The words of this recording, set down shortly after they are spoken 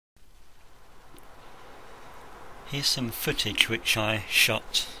Here's some footage which I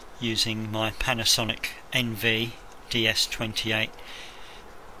shot using my Panasonic NV-DS28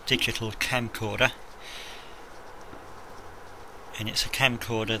 digital camcorder, and it's a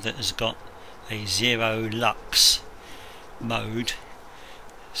camcorder that has got a 0 lux mode,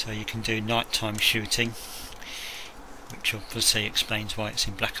 so you can do nighttime shooting, which obviously explains why it's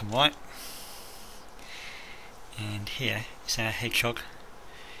in black and white. And here is our hedgehog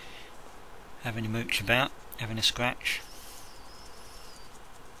having a mooch about, having a scratch.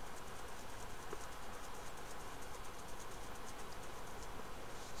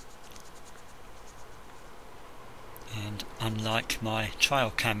 And unlike my trail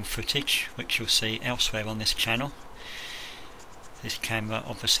cam footage, which you'll see elsewhere on this channel, this camera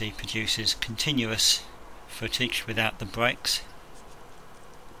obviously produces continuous footage without the breaks.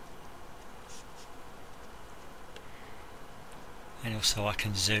 And also I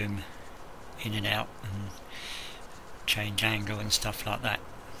can zoom in and out and change angle and stuff like that.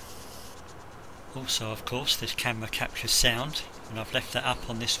 Also, of course, this camera captures sound, and I've left that up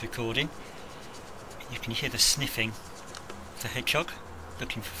on this recording. You can hear the sniffing of the hedgehog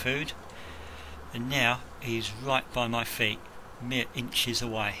looking for food, and now he's right by my feet, mere inches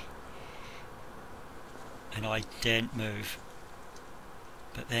away, and I daren't move.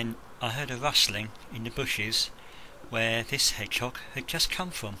 But then I heard a rustling in the bushes where this hedgehog had just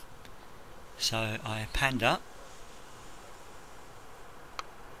come from. So I panned up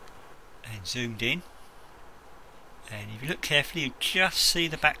and zoomed in, and if you look carefully you just see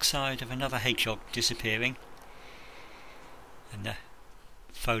the backside of another hedgehog disappearing and the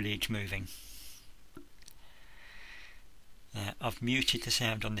foliage moving. Now I've muted the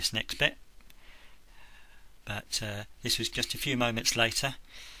sound on this next bit, but this was just a few moments later,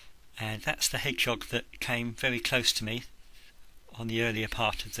 and that's the hedgehog that came very close to me on the earlier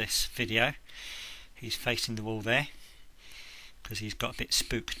part of this video. He's facing the wall there because he's got a bit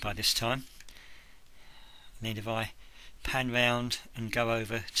spooked by this time. And then if I pan round and go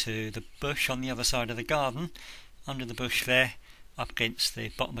over to the bush on the other side of the garden, under the bush there, up against the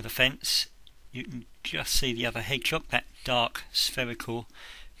bottom of the fence, you can just see the other hedgehog, that dark spherical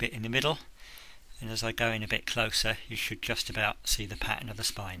bit in the middle. And as I go in a bit closer, you should just about see the pattern of the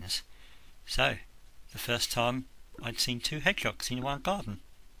spines. So, the first time I'd seen two hedgehogs in one garden.